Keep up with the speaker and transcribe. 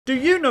Do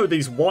you know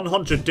these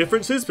 100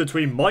 differences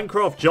between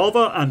Minecraft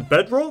Java and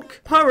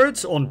Bedrock?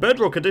 Parrots on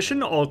Bedrock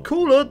Edition are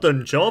cooler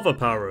than Java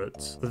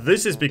parrots.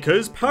 This is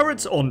because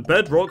parrots on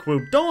Bedrock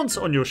will dance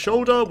on your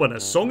shoulder when a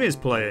song is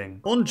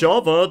playing. On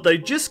Java, they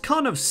just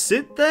kind of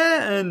sit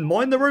there and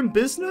mind their own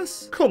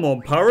business. Come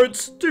on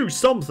parrots, do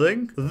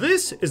something.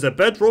 This is a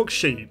Bedrock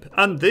sheep,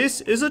 and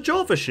this is a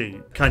Java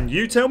sheep. Can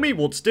you tell me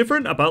what's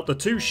different about the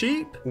two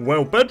sheep?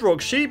 Well, Bedrock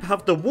sheep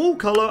have the wool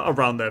color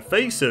around their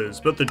faces,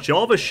 but the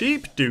Java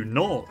sheep do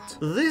not.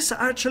 This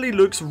actually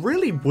looks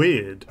really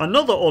weird.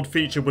 Another odd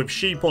feature with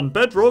sheep on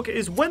Bedrock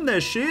is when they're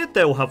sheared,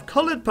 they'll have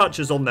coloured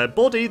patches on their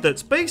body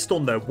that's based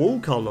on their wool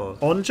colour.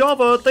 On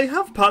Java, they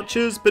have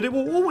patches, but it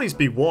will always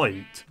be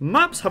white.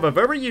 Maps have a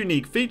very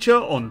unique feature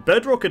on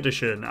Bedrock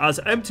Edition, as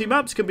empty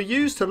maps can be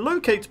used to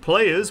locate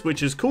players,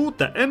 which is called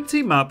the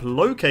Empty Map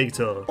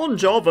Locator. On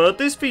Java,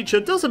 this feature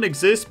doesn't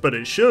exist, but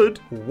it should.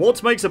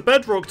 What makes a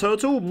Bedrock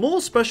turtle more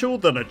special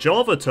than a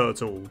Java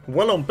turtle?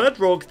 Well, on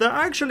Bedrock, they're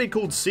actually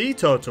called sea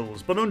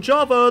turtles, but on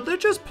Java, they're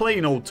just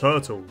plain old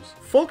turtles.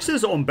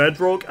 Foxes on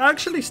Bedrock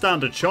actually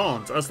stand a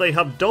chance as they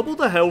have double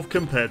the health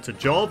compared to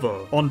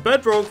Java. On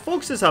Bedrock,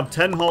 foxes have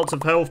 10 hearts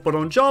of health, but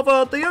on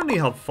Java, they only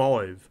have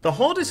 5. The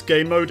hardest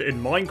game mode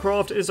in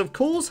Minecraft is of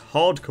course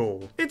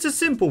Hardcore. It's a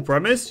simple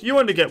premise, you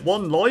only get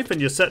 1 life and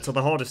you're set to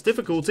the hardest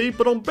difficulty,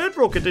 but on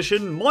Bedrock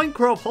Edition,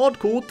 Minecraft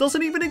Hardcore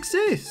doesn't even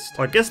exist.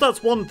 I guess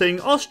that's one thing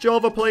us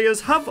Java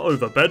players have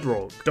over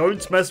Bedrock.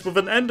 Don't mess with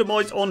an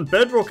Endermite on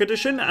Bedrock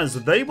Edition as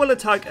they will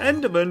attack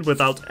Endermen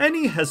without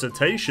any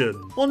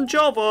hesitation. On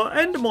Java,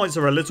 Endermites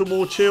are a little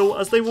more chill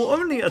as they will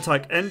only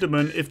attack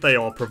Endermen if they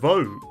are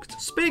provoked.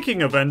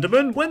 Speaking of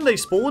Endermen, when they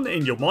spawn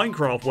in your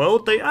Minecraft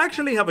world, they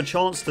actually have a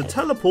chance to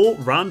teleport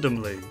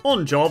randomly.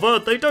 On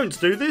Java, they don't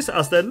do this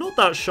as they're not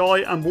that shy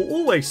and will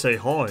always say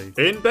hi.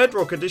 In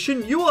Bedrock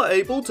Edition, you are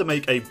able to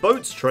make a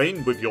boats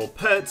train with your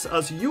pets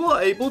as you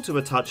are able to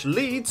attach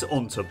leads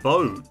onto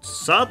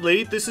boats.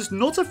 Sadly, this is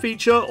not a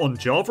feature on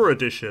Java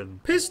Edition.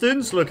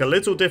 Pistons look a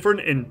little different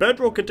in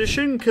Bedrock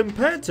Edition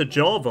compared to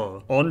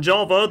Java. On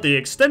Java, the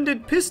extended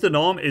piston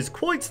arm is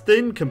quite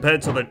thin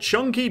compared to the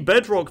chunky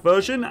Bedrock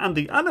version, and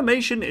the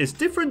animation is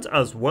different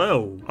as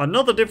well.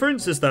 Another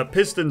difference is that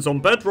pistons on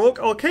Bedrock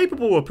are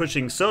capable of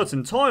pushing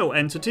certain tile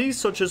entities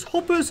such as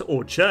hoppers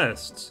or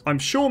chests. I'm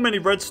sure many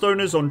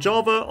redstoners on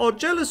Java are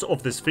jealous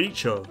of this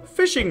feature.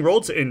 Fishing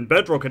rods in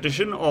Bedrock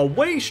Edition are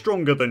way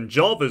stronger than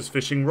Java's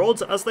fishing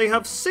rods as they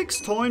have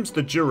 6 times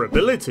the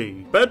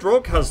durability.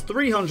 Bedrock has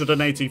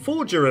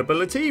 384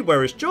 durability,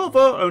 whereas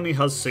Java only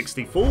has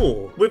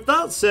 64. With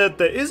that said,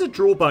 there is a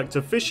drawback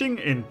to fishing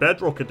in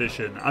Bedrock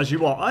Edition, as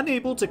you are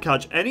unable to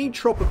catch any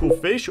tropical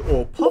fish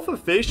or puffer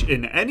fish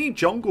in any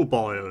jungle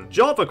biome.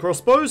 Java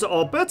crossbows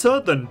are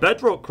better than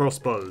Bedrock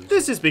crossbows.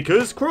 This is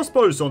because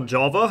crossbows on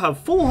Java have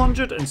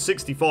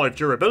 465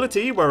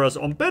 durability, whereas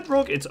on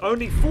Bedrock it's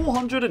only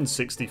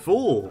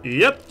 464.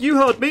 Yep, you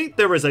heard me,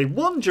 there is a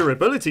 1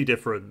 durability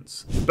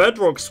difference.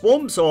 Bedrock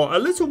swamps are a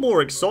little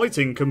more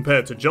exciting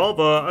compared to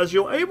Java, as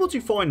you're able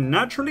to find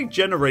naturally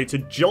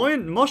generated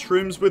giant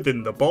mushrooms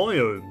within the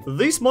biome.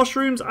 These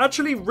mushrooms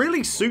actually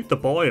really suit the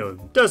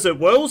biome. Desert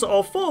wells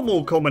are far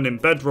more common in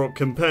Bedrock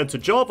compared to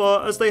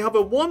Java, as they have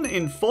a 1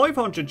 in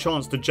 500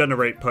 chance to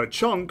generate per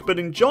chunk, but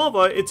in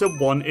Java it's a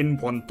 1 in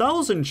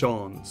 1000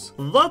 chance.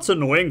 That's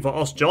annoying for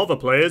us Java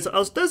players,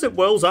 as desert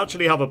wells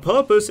actually have a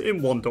purpose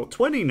in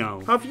 1.20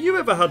 now. Have you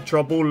ever had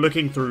trouble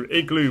looking through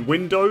igloo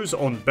windows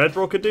on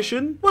Bedrock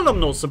Edition? Well, I'm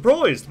not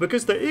surprised,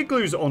 because the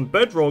igloos on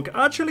Bedrock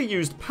actually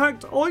used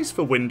packed ice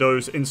for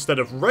windows instead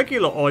of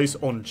regular ice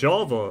on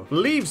Java.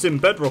 Leaves in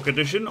Bedrock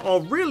Edition are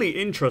really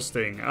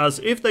interesting, as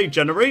if they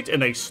generate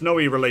in a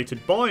snowy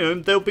related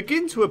biome, they'll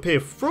begin to appear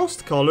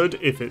frost coloured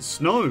if it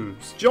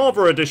snows.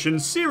 Java Edition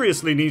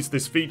seriously needs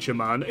this feature,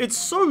 man, it's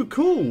so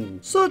cool.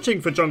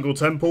 Searching for jungle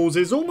temples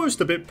is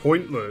almost a bit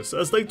pointless,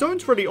 as they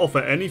don't really offer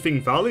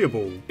anything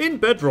valuable. In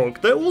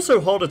Bedrock, they're also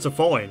harder to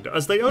find,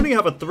 as they only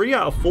have a 3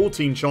 out of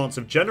 14 chance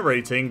of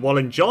generating, while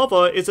in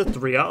Java it's a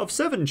 3 out of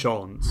 7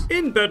 chance.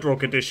 In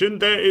Bedrock Edition,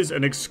 there is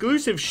an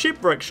exclusive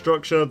shipwreck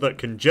structure that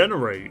can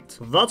generate.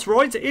 That's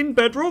right, in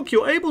Bedrock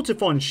you're able to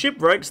find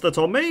shipwrecks that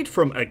are made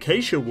from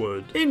acacia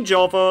wood. In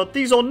Java,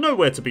 these are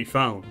nowhere to be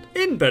found.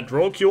 In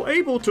Bedrock, you're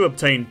able to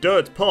obtain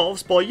dirt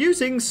paths by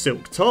using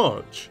Silk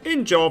Touch.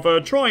 In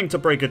Java, trying to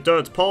break a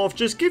dirt path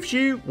just gives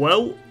you,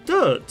 well,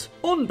 dirt.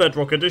 On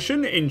Bedrock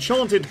Edition,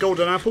 enchanted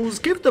golden apples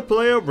give the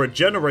player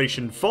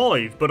regeneration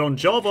 5, but on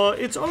Java,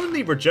 it's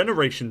only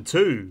regeneration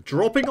 2.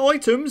 Dropping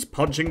items,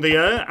 punching the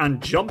air,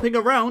 and jumping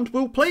around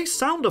will play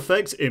sound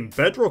effects in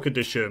Bedrock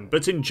Edition,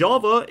 but in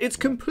Java, it's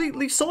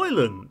completely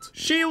silent.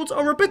 Shields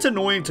are a bit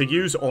annoying to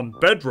use on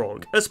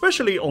Bedrock,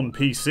 especially on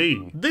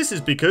PC. This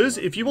is because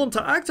if you want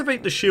to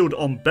activate the shield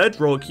on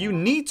Bedrock, you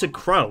need to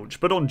crouch,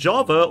 but on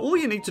Java, all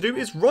you need to do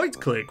is right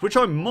click, which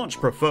I much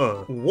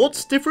prefer.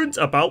 What's different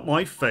about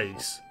my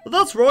face?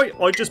 That's right,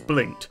 I just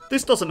blinked.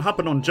 This doesn't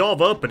happen on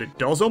Java, but it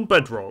does on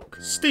Bedrock.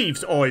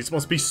 Steve's eyes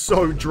must be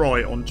so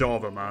dry on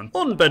Java, man.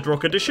 On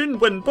Bedrock Edition,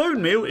 when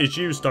bone meal is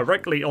used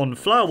directly on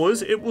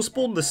flowers, it will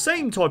spawn the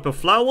same type of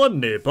flower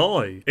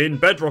nearby. In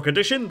Bedrock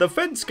Edition, the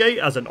fence gate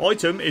as an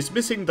item is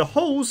missing the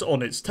holes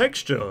on its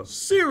texture.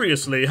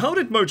 Seriously, how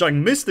did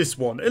Mojang miss this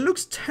one? It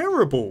looks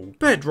terrible.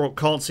 Bedrock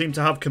can't seem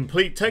to have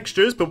complete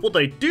textures, but what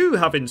they do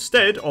have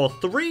instead are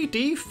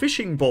 3D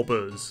fishing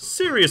bobbers.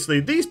 Seriously,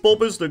 these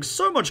bobbers look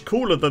so much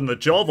cooler than the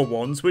Java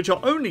ones, which are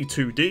only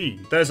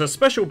 2D. There's a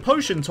special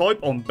potion type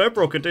on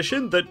Bedrock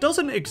Edition that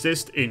doesn't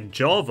exist in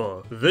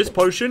Java. This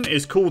potion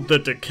is called the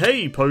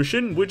Decay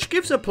Potion, which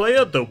gives a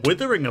player the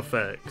withering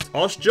effect.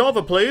 Us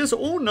Java players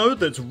all know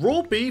that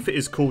raw beef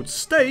is called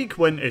steak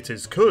when it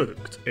is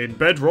cooked. In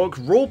Bedrock,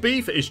 raw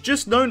beef is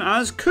just known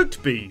as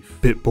cooked beef.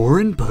 Bit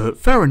boring, but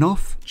fair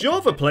enough.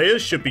 Java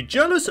players should be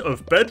jealous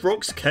of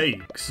Bedrock's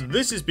cakes.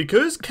 This is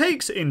because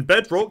cakes in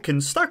Bedrock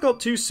can stack up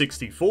to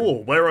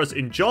 64, whereas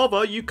in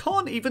Java you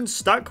can't even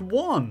stack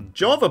 1.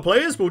 Java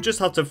players will just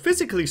have to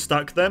physically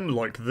stack them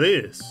like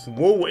this.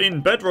 Wool in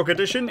Bedrock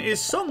Edition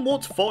is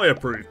somewhat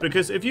fireproof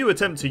because if you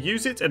attempt to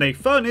use it in a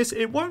furnace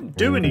it won't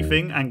do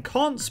anything and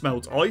can't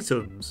smelt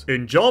items.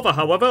 In Java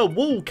however,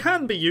 wool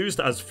can be used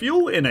as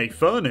fuel in a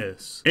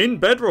furnace. In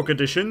Bedrock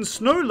Edition,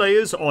 snow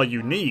layers are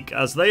unique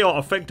as they are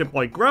affected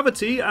by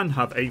gravity and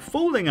have a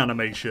falling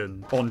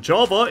animation. On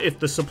Java, if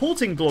the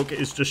supporting block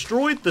is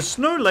destroyed, the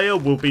snow layer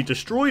will be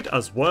destroyed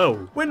as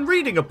well. When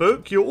reading a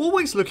book, you're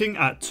always looking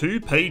at 2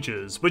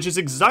 pages, which is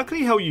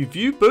exactly how you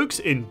view books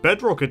in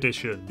Bedrock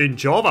Edition. In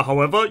Java,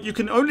 however, you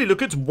can only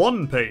look at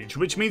 1 page,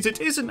 which means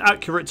it isn't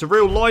accurate to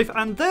real life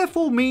and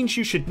therefore means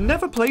you should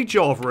never play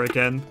Java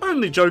again.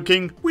 Only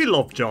joking, we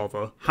love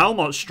Java. How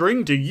much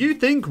string do you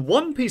think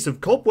 1 piece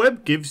of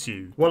cobweb gives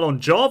you? Well,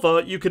 on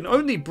Java, you can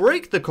only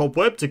break the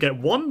cobweb to get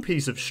 1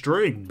 piece of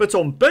string, but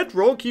on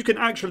Bedrock, you can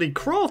actually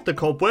craft the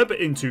cobweb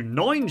into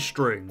 9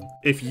 string.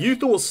 If you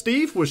thought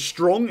Steve was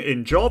strong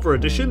in Java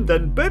Edition,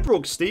 then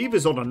Bedrock Steve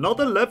is on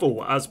another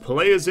level, as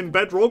players in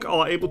Bedrock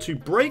are able to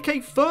break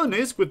a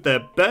furnace with their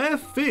bare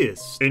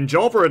fist. In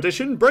Java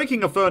Edition,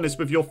 breaking a furnace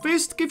with your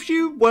fist gives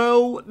you,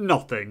 well,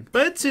 nothing.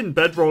 Beds in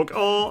Bedrock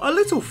are a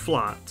little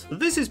flat.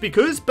 This is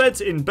because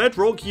beds in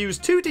Bedrock use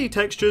 2D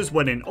textures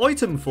when in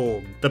item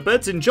form. The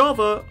beds in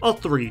Java are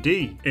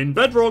 3D. In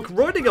Bedrock,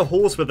 riding a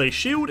horse with a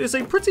shield is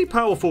a pretty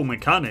powerful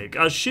mechanic,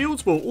 as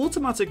shields will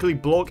automatically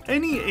block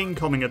any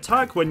incoming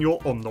attack when you're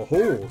on the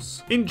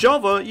horse. In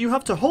Java, you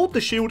have to hold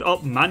the shield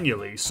up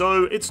manually,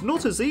 so it's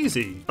not as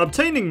easy.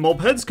 Obtaining mob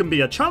heads can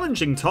be a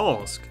challenging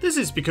task. This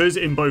is because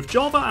in both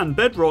Java and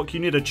Bedrock you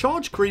need a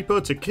charge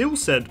creeper to kill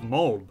said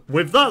mob.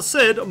 With that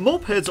said,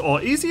 mob heads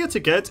are easier to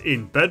get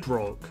in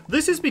Bedrock.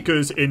 This is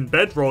because in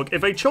Bedrock,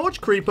 if a charge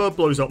creeper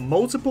blows up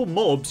multiple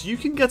mobs, you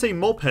can get a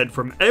mob head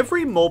from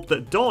every mob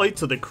that died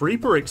to the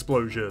creeper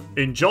explosion.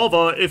 In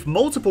Java, if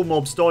multiple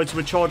mobs die to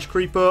a charge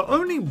creeper,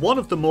 only one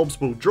of the mobs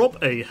will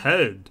drop a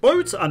head.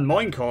 Boats and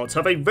minecarts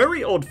have a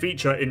very odd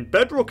feature in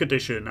Bedrock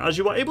Edition, as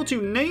you are able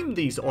to name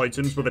these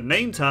items with a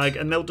name tag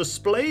and they'll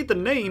display the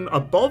name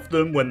above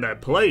them when they're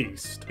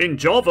placed. In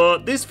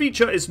Java, this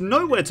feature is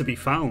nowhere to be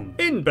found.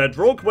 In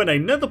Bedrock, when a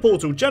nether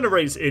portal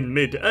generates in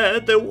mid-air,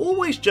 they'll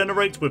always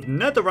generate with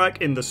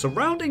netherrack in the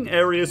surrounding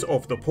areas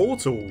of the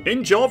portal.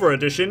 In Java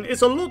Edition,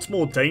 it's a lot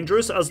more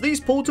dangerous as these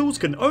portals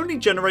can only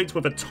generate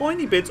with a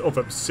tiny bit of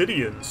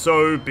obsidian,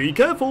 so be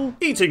careful.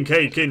 Eating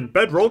cake in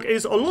Bedrock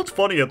is a lot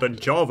funnier than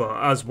Java,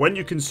 as when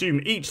you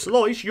consume each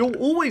slice, you'll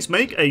always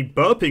make a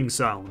burping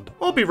sound.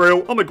 I'll be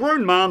real, I'm a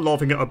grown man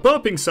laughing at a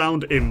burping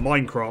sound in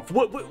Minecraft.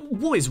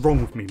 What is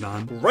wrong with me,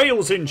 man?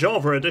 Rails in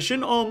Java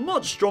Edition are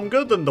much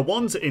stronger than the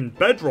ones in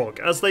Bedrock,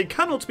 as they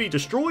cannot be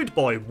destroyed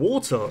by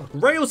water.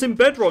 Rails in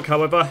Bedrock,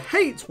 however,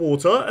 hate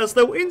water, as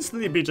they'll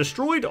instantly be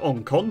destroyed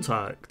on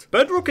contact.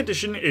 Bedrock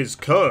Edition is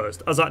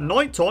cursed, as at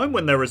night time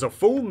when there is a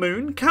full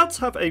moon, cats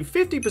have a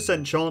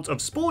 50% chance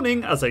of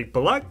spawning as a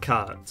black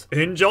cat.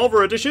 In Java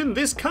Edition,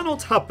 this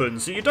cannot happen,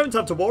 so you don't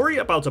have to worry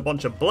about a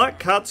bunch of black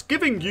cats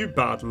giving you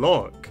bad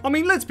luck. I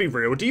mean, let's be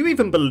real, do you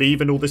even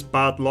believe in all this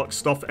bad luck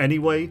stuff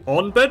anyway?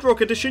 On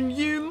Bedrock Edition,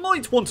 you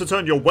might want to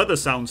turn your weather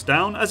sounds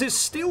down, as it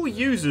still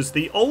uses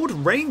the old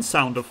rain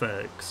sound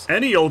effects.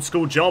 Any old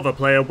school Java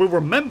player will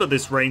remember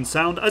this rain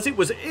sound, as it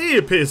was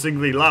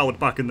ear-piercingly loud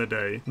back in the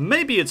day.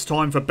 Maybe it's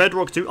time for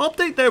Bedrock to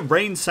update their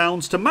rain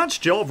sounds to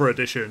match Java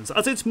Editions,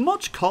 as it's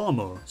much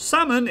calmer.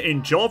 Salmon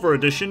in Java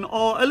Edition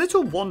are a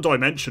little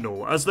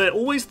one-dimensional, as they're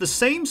always the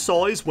same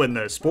size when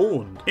they're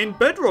spawned. In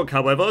Bedrock,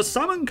 however,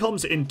 salmon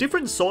comes in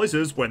different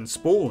sizes when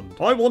spawned.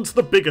 I want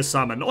the bigger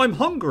salmon, I'm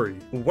hungry.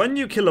 When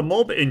you kill a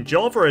mob in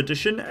Java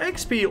Edition,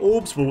 XP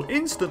orbs will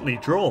instantly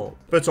drop.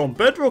 But on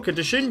Bedrock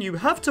Edition, you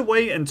have to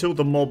wait until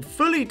the mob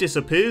fully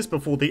disappears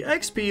before the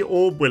XP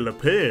orb will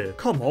appear.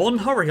 Come on,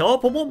 hurry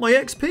up, I want my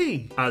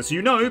XP. As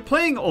you know,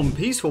 playing on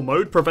peaceful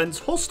mode prevents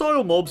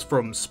hostile mobs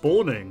from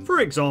spawning. For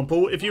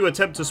example, if you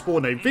attempt to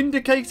spawn a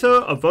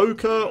Vindicator,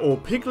 Evoker, or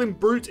Piglin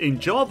Brute in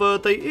Java,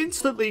 they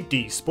instantly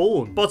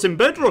despawn. But in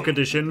Bedrock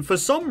Edition, for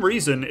some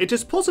reason, it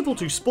is possible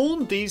to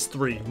spawn these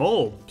 3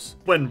 mobs. jobs.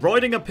 When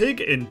riding a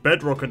pig in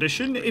Bedrock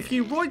Edition, if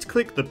you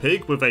right-click the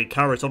pig with a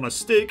carrot on a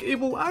stick, it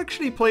will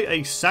actually play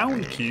a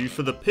sound cue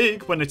for the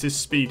pig when it is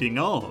speeding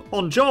up.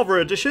 On Java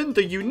Edition,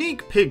 the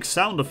unique pig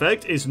sound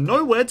effect is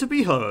nowhere to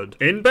be heard.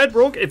 In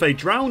Bedrock, if a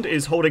drowned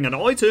is holding an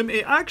item,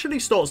 it actually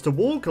starts to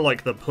walk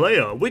like the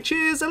player, which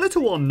is a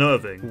little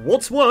unnerving.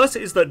 What's worse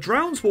is that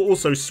drowns will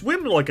also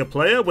swim like a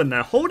player when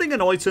they're holding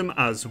an item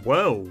as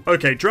well.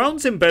 Okay,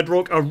 drowns in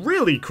Bedrock are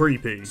really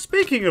creepy.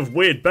 Speaking of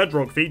weird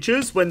Bedrock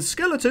features, when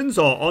skeletons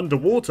are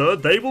underwater,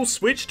 they will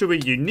switch to a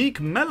unique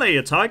melee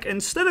attack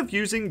instead of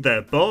using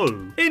their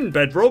bow. In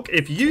Bedrock,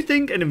 if you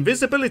think an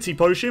invisibility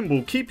potion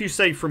will keep you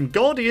safe from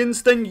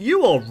guardians, then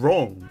you are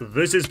wrong.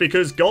 This is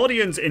because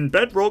guardians in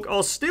Bedrock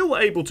are still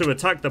able to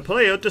attack the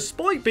player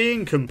despite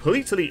being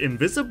completely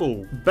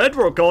invisible.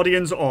 Bedrock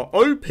guardians are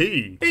OP.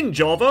 In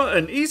Java,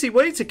 an easy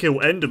way to kill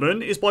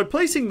Endermen is by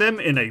placing them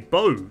in a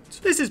boat.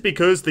 This is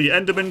because the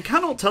Enderman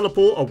cannot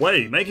teleport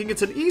away, making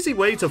it an easy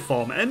way to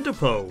farm Ender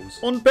Pearls.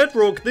 On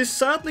Bedrock, this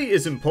sadly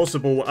isn't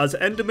possible as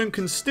Endermen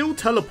can still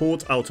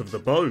teleport out of the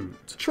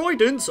boat.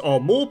 Tridents are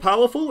more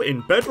powerful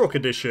in Bedrock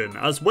Edition,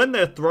 as when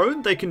they're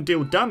thrown, they can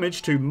deal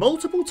damage to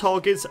multiple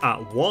targets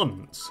at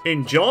once.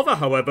 In Java,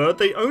 however,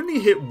 they only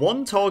hit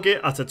one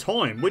target at a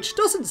time, which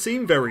doesn't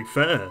seem very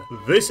fair.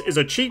 This is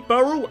a cheap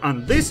barrel,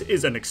 and this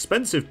is an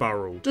expensive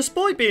barrel.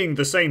 Despite being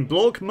the same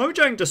block,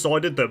 Mojang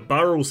decided that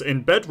barrels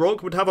in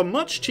Bedrock would have a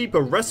much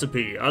cheaper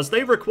recipe, as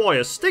they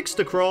require sticks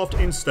to craft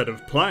instead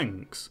of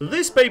planks.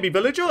 This baby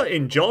villager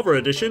in Java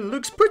Edition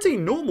looks pretty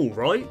normal,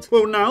 right?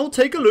 Well, now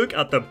take a look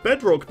at the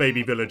Bedrock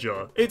baby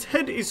villager. Its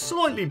head is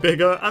slightly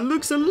bigger and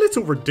looks a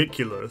little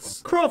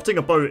ridiculous. Crafting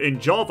a boat in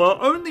Java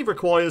only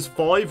requires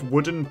 5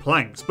 wooden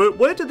planks, but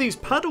where do these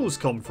paddles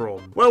come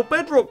from? Well,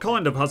 Bedrock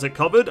kind of has it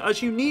covered,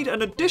 as you need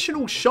an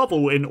additional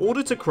shovel in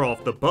order to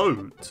craft the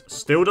boat.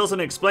 Still doesn't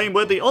explain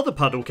where the other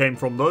paddle came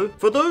from though.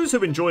 For those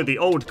who enjoy the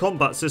old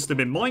combat system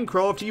in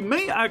Minecraft, you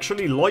may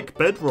actually like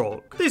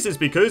Bedrock. This is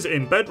because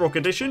in Bedrock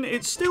Edition,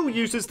 it still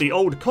uses the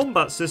old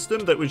combat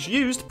system that was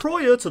used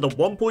prior to the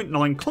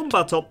 1.9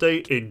 combat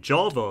update in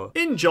Java.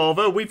 In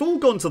Java, we've all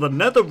gone to the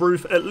Nether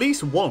roof at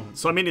least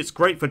once. I mean, it's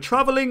great for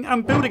traveling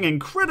and building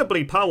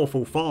incredibly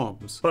powerful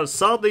farms. But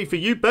sadly for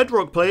you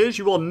Bedrock players,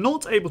 you are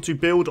not able to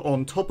build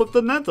on top of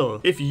the Nether.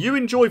 If you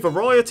enjoy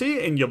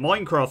variety in your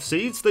Minecraft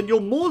seeds, then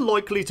you're more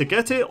likely to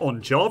get it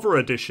on Java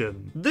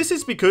Edition. This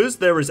is because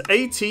there is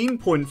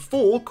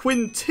 18.4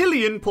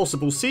 quintillion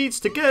possible seeds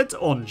to get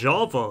on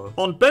Java.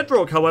 On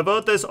Bedrock,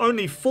 however, there's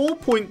only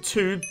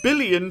 4.2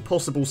 billion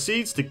possible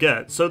seeds to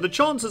get, so the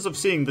chances of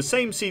seeing the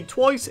same seed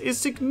twice is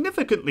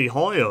significantly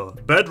higher.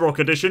 Bedrock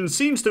Edition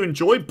seems to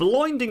enjoy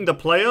blinding the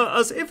player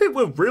as if it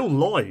were real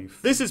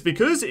life. This is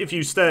because if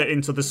you stare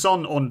into the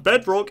sun on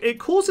Bedrock, it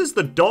causes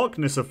the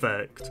darkness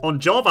effect. On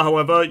Java,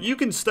 however, you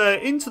can stare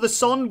into the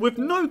sun with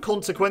no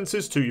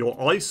consequences to your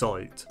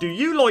eyesight. Do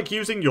you like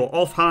using your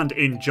offhand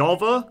in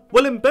Java?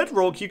 Well, in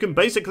Bedrock, you can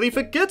basically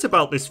forget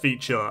about this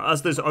feature,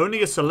 as there's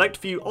only a select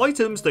few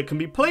items that can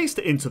be placed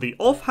into the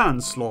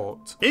offhand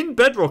slot. In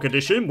Bedrock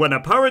Edition, when a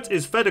parrot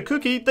is fed a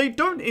cookie, they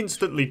don't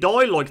instantly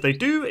die like they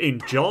do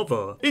in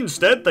Java.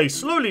 Instead, they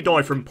slowly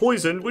die from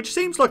poison, which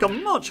seems like a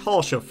much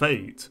harsher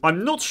fate.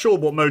 I'm not sure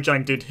what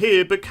Mojang did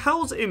here, but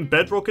cows in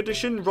Bedrock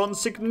Edition run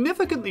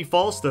significantly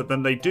faster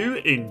than they do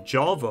in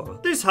Java.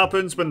 This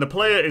happens when the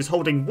player is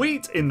holding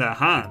wheat in their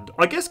hand.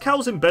 I guess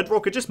cows in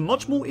Bedrock are just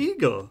much more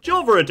eager.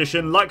 Java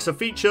Edition lacks a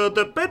feature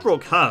that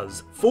Bedrock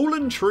has: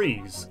 fallen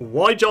trees.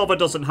 Why Java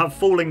doesn't have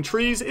falling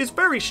trees is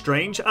very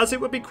strange, as it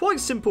would be quite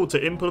simple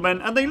to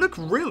implement and they look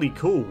really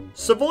cool.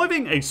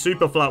 Surviving a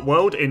super flat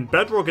world in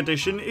Bedrock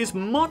Edition is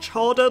much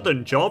harder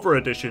than Java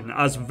Edition,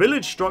 as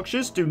village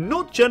structures do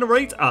not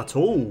generate at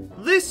all.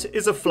 This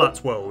is a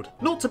flat world,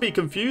 not to be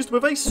confused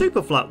with a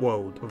super flat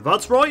world.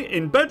 That's right,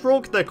 in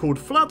Bedrock they're called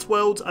flat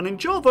worlds, and in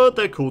Java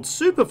they're called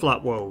super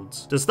flat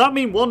worlds. Does that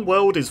mean one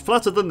world is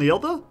flatter than the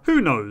other?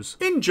 Who knows?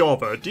 In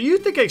Java, do you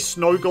think a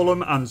snow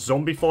golem and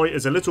zombie fight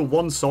is a little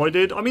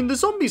one-sided? I mean, the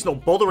zombie's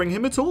not bothering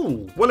him at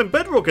all. Well, in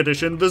Bedrock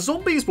Edition, the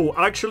zombies will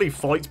actually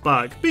fight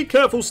back. Be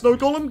careful, snow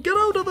golem, get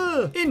out of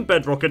there! In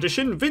Bedrock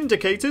Edition,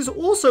 Vindicators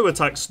also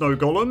attack snow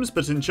golems,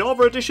 but in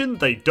Java Edition,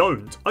 they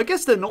don't. I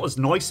guess they're not as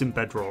nice in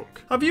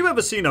Bedrock. Have you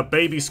ever seen a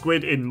baby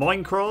squid in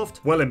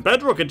Minecraft? Well, in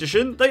Bedrock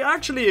Edition, they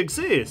actually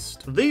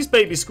exist. These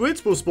baby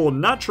squids will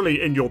spawn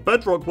naturally in your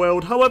Bedrock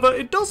world, however,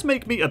 it does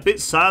make me a bit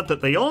sad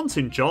that they aren't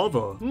in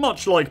Java.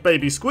 Much like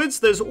baby squids,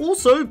 there's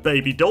also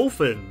baby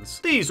dolphins.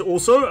 These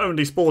also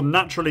only spawn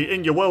naturally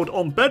in your world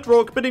on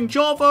Bedrock, but in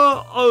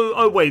Java,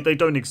 oh wait, they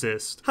don't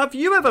exist. Have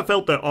you ever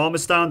felt that armor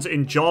stands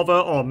in Java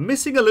are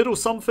missing a little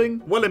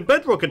something? Well, in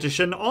Bedrock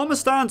Edition, armor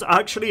stands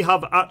actually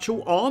have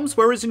actual arms,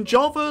 whereas in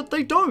Java,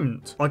 they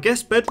don't. I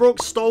guess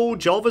Bedrock stole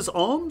Java's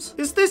arms?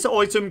 Is this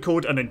item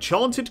called an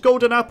enchanted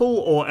golden apple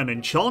or an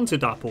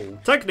enchanted apple?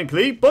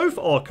 Technically, both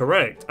are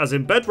correct, as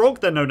in Bedrock,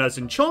 they're known as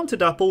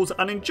enchanted apples,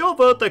 and in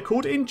Java, they're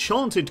called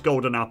enchanted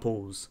golden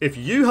apples. If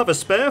you have a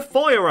spare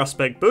fire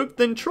aspect book,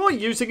 then try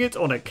using it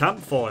on a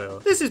campfire.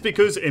 This is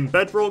because in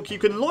Bedrock, you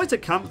can light a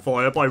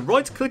campfire by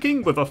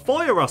right-clicking with a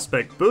fire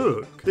aspect aspect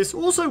book. This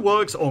also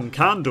works on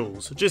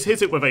candles. Just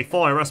hit it with a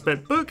fire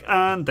aspect book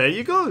and there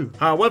you go.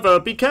 However,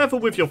 be careful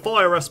with your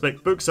fire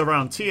aspect books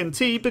around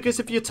TNT because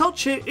if you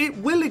touch it, it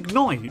will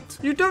ignite.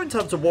 You don't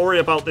have to worry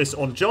about this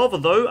on Java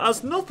though,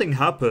 as nothing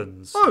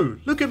happens. Oh,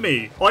 look at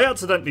me. I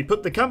accidentally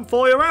put the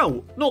campfire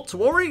out. Not to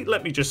worry,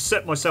 let me just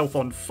set myself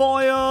on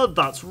fire.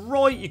 That's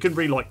right, you can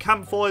relight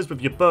campfires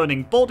with your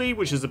burning body,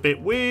 which is a bit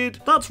weird.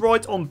 That's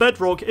right, on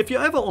Bedrock, if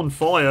you're ever on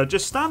fire,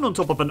 just stand on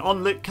top of an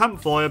unlit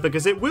campfire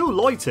because it will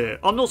light it.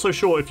 I'm not so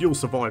sure if you'll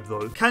survive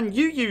though. Can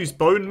you use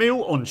bone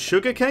meal on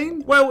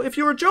sugarcane? Well, if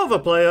you're a Java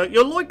player,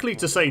 you're likely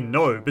to say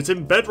no, but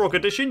in Bedrock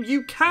Edition,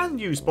 you can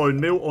use bone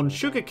meal on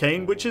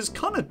sugarcane, which is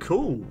kinda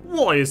cool.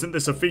 Why isn't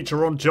this a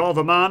feature on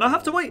Java, man? I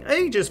have to wait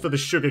ages for the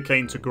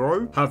sugarcane to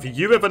grow. Have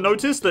you ever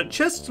noticed that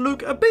chests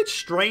look a bit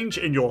strange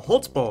in your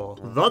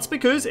hotbar? That's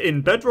because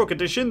in Bedrock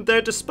Edition,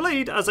 they're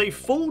displayed as a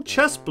full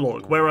chest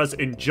block, whereas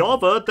in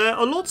Java, they're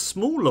a lot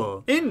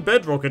smaller. In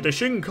Bedrock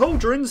Edition,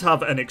 cauldrons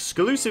have an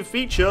exclusive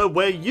feature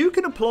where you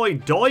can apply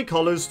dye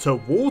colors to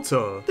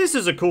water. This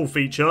is a cool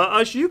feature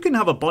as you can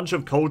have a bunch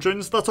of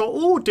cauldrons that are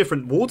all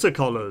different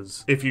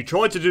watercolors. If you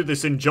try to do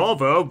this in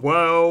Java,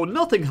 well,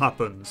 nothing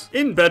happens.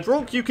 In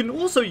Bedrock, you can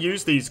also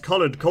use these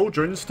colored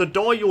cauldrons to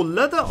dye your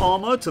leather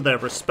armor to their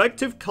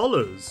respective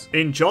colors.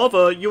 In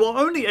Java, you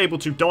are only able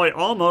to dye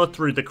armor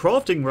through the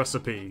crafting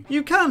recipe.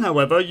 You can,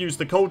 however, use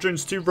the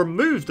cauldrons to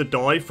remove the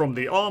dye from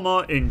the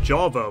armor in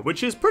Java,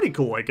 which is pretty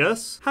cool, I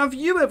guess. Have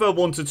you ever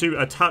wanted to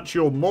attach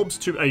your mobs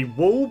to a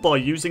wall by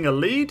using a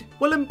lead?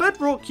 Well, in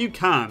Bedrock, you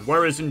can,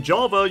 whereas in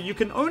Java, you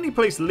can only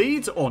place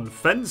leads on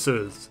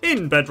fences.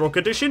 In Bedrock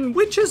Edition,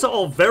 witches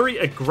are very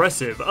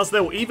aggressive, as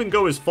they'll even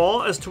go as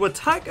far as to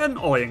attack an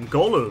iron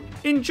golem.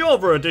 In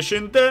Java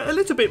Edition, they're a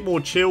little bit more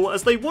chill,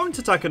 as they won't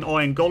attack an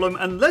iron golem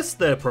unless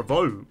they're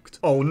provoked.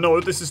 Oh no,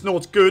 this is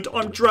not good.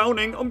 I'm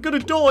drowning. I'm gonna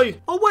die.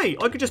 Oh wait,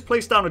 I could just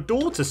place down a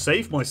door to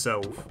save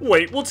myself.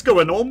 Wait, what's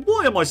going on?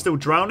 Why am I still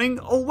drowning?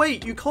 Oh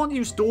wait, you can't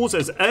use doors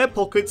as air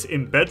pockets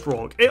in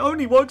Bedrock. It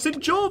only works in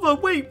Java.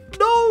 Wait,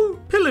 no!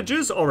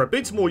 Pillagers are a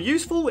bit more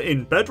useful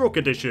in Bedrock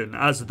Edition,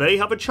 as they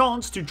have a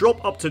chance to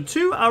drop up to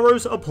 2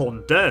 arrows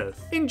upon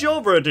death. In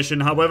Java Edition,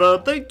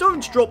 however, they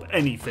don't drop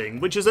anything,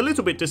 which is a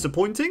little bit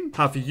disappointing.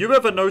 Have you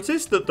ever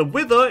noticed that the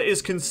Wither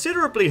is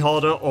considerably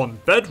harder on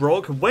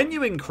Bedrock when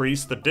you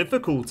increase the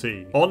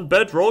difficulty? On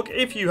Bedrock,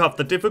 if you have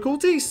the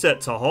difficulty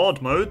set to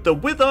hard mode, the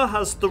Wither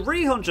has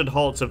 300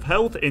 hearts of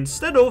health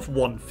instead of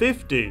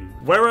 150,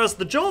 whereas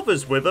the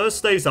Java's Wither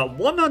stays at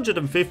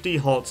 150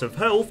 hearts of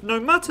health no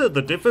matter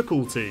the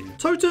difficulty.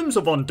 Totems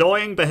of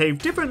Undying behave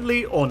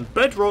differently on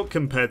Bedrock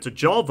compared to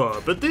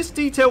Java, but this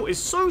detail is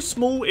so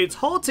small it's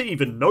hard to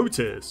even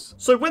notice.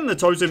 So when the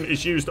totem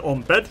is used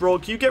on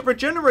Bedrock, you get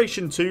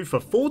Regeneration 2 for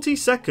 40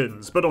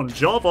 seconds, but on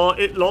Java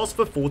it lasts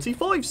for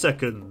 45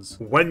 seconds.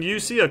 When you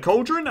see a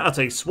cauldron at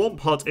a swamp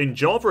hut in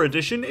Java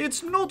Edition,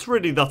 it's not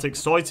really that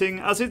exciting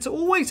as it's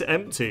always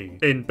empty.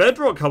 In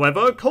Bedrock,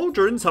 however,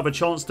 cauldrons have a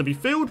chance to be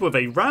filled with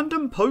a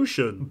random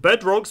potion.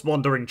 Bedrock's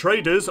wandering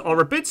traders are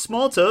a bit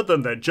smarter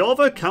than their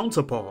Java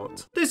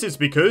counterpart. This is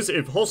because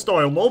if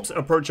hostile mobs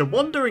approach a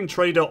wandering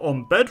trader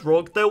on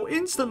Bedrock, they'll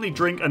instantly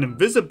drink an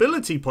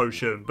invisibility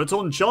potion, but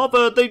on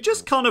Java, they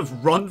just kind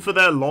of run for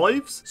their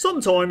lives.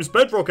 Sometimes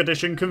Bedrock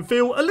Edition can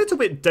feel a little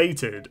bit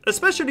dated,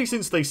 especially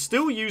since they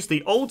still use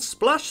the old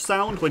splash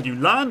sound when you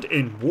land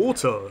in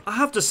water. I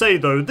have to say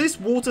though, this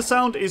water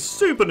sound is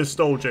super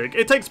nostalgic.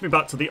 It takes me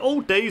back to the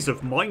old days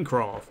of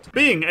Minecraft.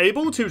 Being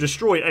able to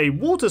destroy a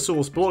water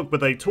source block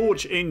with a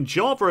torch in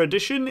Java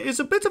Edition is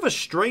a bit of a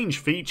strange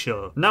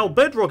feature. Now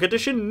Bedrock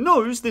Edition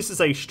knows this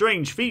is a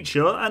strange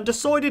feature and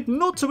decided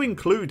not to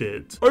include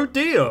it. Oh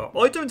dear,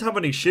 I don't have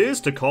any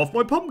shears to carve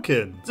my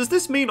pumpkin. Does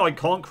this mean I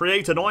can't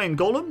create an iron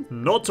golem?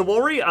 Not to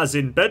worry, as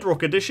in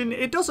Bedrock Edition,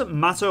 it doesn't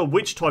matter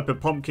which type of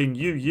pumpkin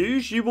you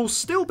use, you will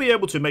still be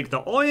able to make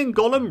the iron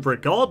golem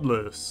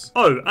regardless.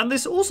 Oh, and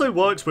this also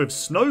works with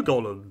snow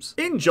golems.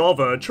 In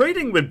Java,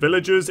 trading with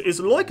villagers is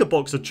like a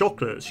box of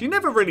chocolates. You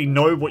never really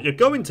know what you're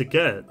going to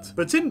get.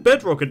 But in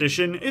Bedrock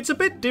Edition, it's a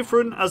bit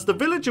different as the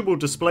villager will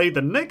display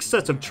the next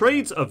set of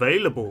trades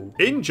available.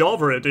 In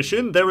Java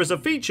Edition, there is a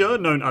feature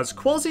known as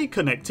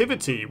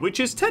quasi-connectivity, which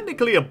is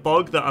technically a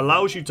bug that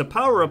allows you to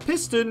power a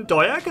piston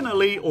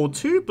diagonally or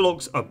 2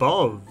 blocks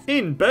above.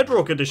 In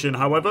Bedrock Edition,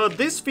 however,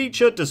 this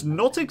feature does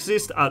not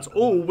exist at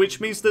all, which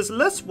means there's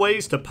less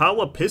ways to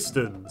power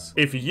pistons.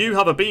 If you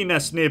have a bee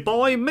nest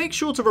nearby, make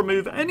sure to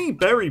remove any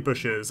berry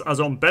bushes, as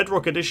on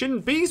Bedrock Edition,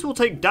 bees will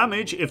take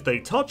damage if they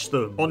touch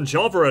them. On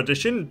Java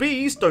Edition,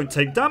 bees don't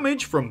take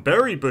damage from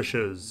berry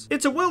bushes.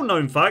 It's a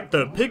well-known fact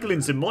that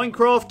piglins in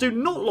Minecraft do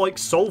not like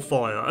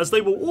soulfire, as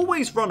they will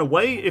always run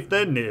away if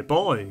they're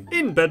nearby.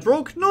 In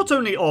Bedrock, not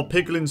only are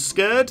piglins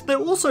scared, they're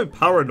also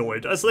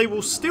paranoid, as they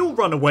will still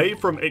run away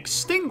from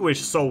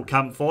extinguished soul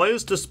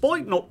campfires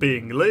despite not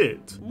being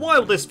lit.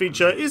 While this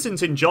feature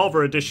isn't in Java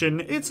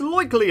Edition, it's most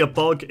likely a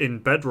bug in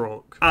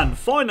Bedrock. And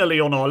finally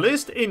on our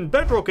list, in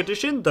Bedrock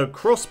Edition, the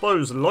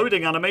crossbow's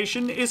loading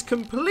animation is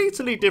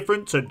completely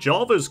different to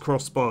Java's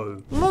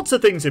crossbow. Lots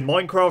of things in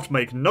Minecraft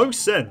make no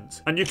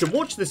sense, and you can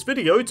watch this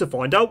video to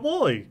find out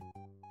why.